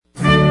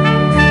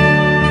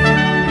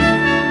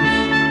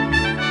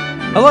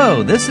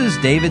Hello, this is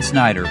David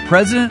Snyder,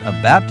 President of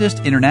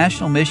Baptist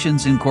International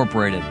Missions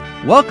Incorporated,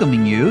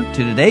 welcoming you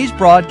to today's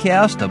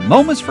broadcast of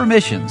Moments for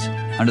Missions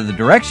under the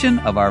direction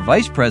of our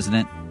Vice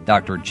President,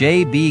 Dr.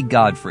 J.B.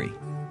 Godfrey.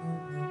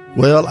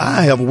 Well,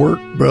 I have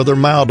worked Brother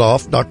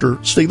Maldoff, Dr.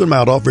 Stephen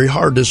Maldoff, very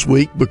hard this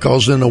week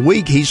because in a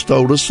week he's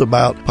told us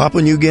about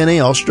Papua New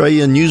Guinea,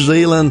 Australia, New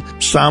Zealand,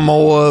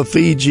 Samoa,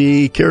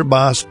 Fiji,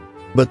 Kiribati.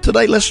 But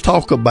today let's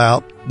talk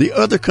about the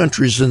other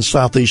countries in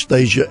Southeast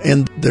Asia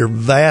and their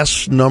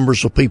vast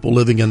numbers of people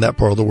living in that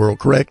part of the world,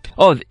 correct?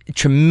 Oh,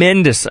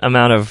 tremendous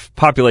amount of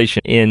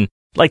population in,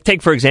 like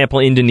take for example,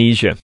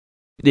 Indonesia.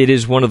 It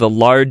is one of the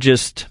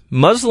largest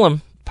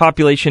Muslim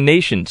population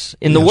nations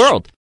in the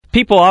world.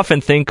 People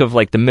often think of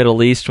like the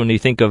Middle East when you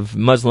think of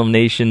Muslim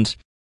nations,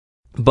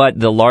 but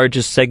the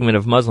largest segment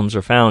of Muslims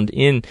are found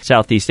in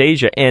Southeast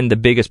Asia, and the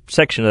biggest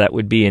section of that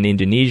would be in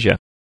Indonesia.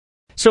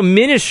 So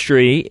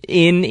ministry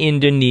in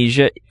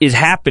Indonesia is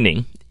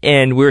happening,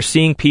 and we're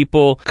seeing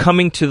people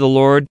coming to the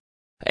Lord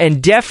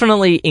and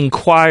definitely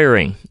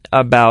inquiring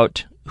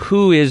about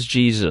who is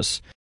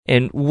Jesus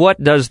and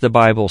what does the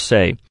Bible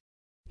say.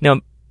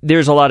 Now,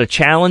 there's a lot of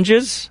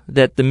challenges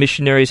that the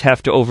missionaries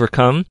have to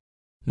overcome.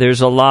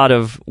 There's a lot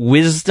of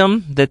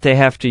wisdom that they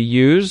have to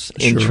use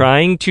in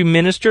trying to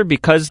minister,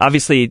 because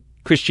obviously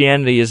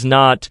Christianity is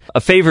not a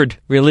favored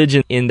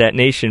religion in that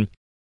nation.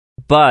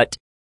 But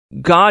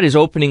God is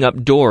opening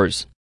up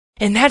doors.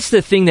 And that's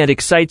the thing that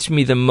excites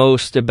me the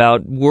most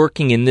about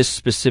working in this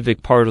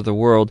specific part of the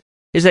world,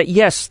 is that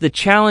yes, the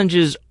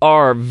challenges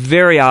are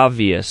very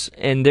obvious,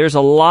 and there's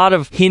a lot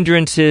of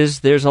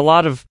hindrances, there's a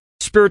lot of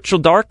spiritual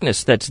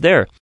darkness that's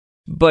there.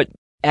 But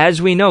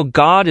as we know,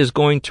 God is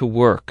going to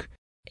work.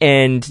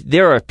 And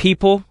there are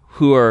people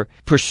who are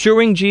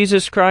pursuing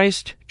Jesus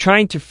Christ,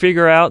 trying to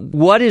figure out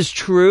what is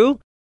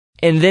true.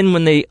 And then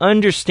when they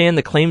understand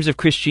the claims of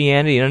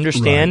Christianity and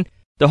understand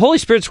the Holy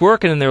Spirit's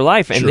working in their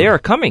life, and they are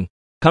coming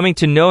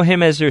to know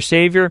Him as their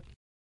Savior.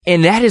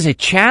 And that is a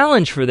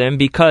challenge for them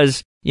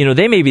because, you know,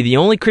 they may be the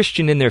only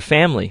Christian in their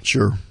family.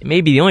 It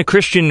may be the only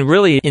Christian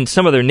really in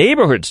some of their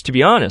neighborhoods, to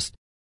be honest.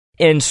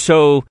 And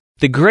so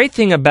the great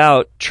thing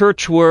about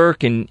church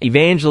work and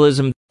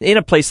evangelism in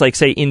a place like,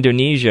 say,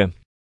 Indonesia,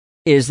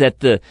 is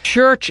that the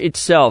church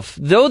itself,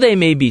 though they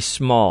may be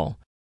small,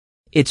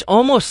 it's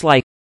almost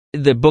like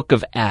the book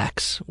of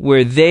Acts,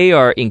 where they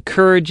are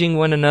encouraging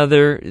one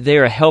another, they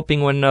are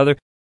helping one another.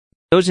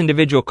 Those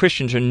individual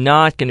Christians are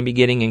not going to be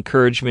getting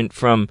encouragement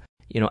from,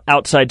 you know,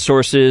 outside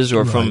sources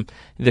or from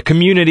the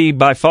community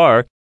by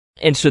far.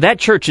 And so that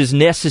church is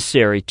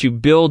necessary to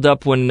build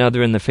up one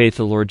another in the faith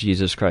of the Lord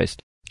Jesus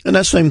Christ. And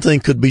that same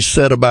thing could be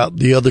said about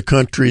the other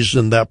countries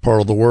in that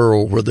part of the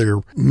world where there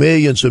are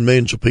millions and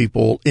millions of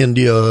people,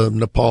 India,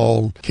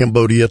 Nepal,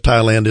 Cambodia,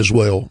 Thailand as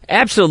well.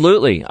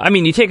 Absolutely. I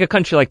mean, you take a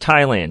country like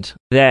Thailand,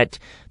 that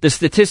the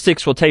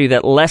statistics will tell you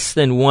that less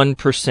than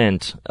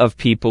 1% of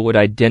people would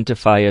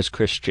identify as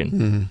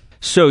Christian.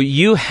 So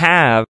you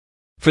have,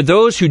 for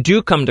those who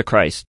do come to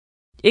Christ,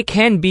 it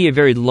can be a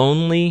very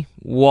lonely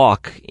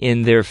walk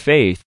in their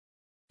faith.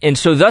 And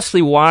so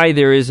thusly why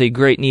there is a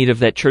great need of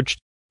that church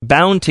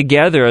bound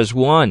together as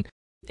one,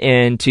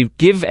 and to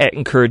give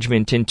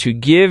encouragement and to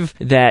give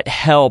that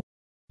help,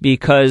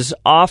 because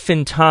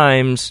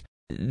oftentimes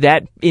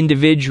that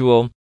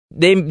individual,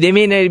 they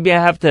may not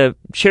have to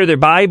share their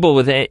Bible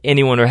with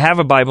anyone or have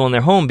a Bible in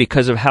their home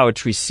because of how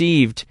it's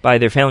received by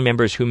their family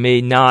members who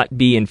may not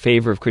be in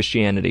favor of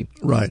Christianity.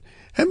 Right.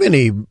 How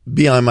many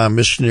BIMI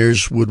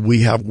missionaries would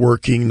we have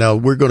working? Now,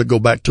 we're going to go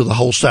back to the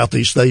whole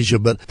Southeast Asia,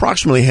 but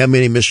approximately how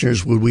many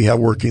missionaries would we have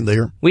working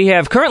there? We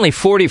have currently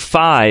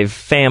 45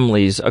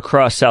 families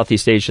across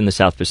Southeast Asia and the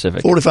South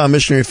Pacific. 45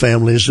 missionary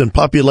families and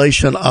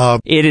population of...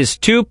 It is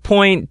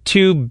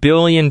 2.2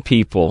 billion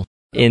people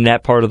in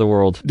that part of the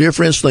world. Dear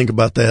friends, think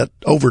about that.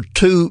 Over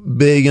 2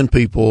 billion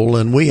people,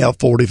 and we have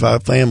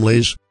 45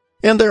 families.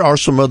 And there are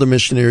some other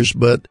missionaries,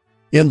 but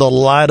in the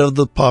light of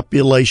the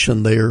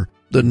population there,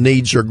 the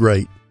needs are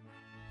great.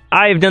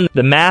 I have done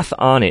the math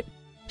on it.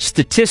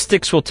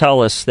 Statistics will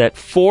tell us that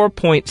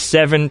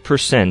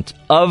 4.7%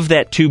 of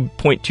that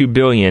 2.2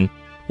 billion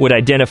would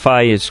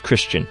identify as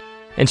Christian.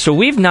 And so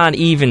we've not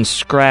even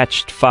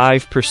scratched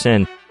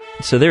 5%.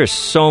 So there is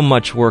so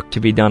much work to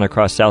be done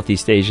across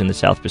Southeast Asia and the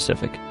South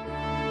Pacific.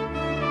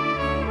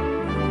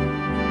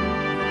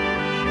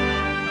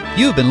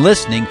 You've been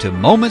listening to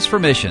Moments for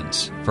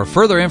Missions. For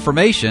further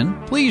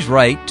information, please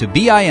write to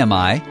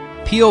BIMI,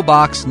 P.O.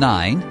 Box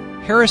 9,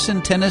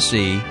 Harrison,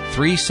 Tennessee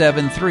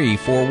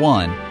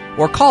 37341,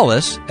 or call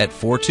us at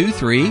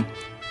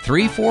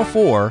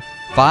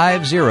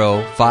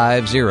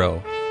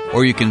 423-344-5050.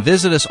 Or you can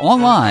visit us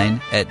online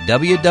at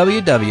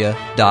www.bimi.org.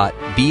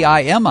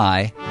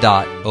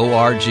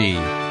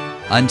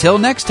 Until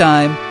next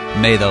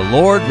time, may the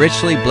Lord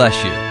richly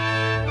bless you.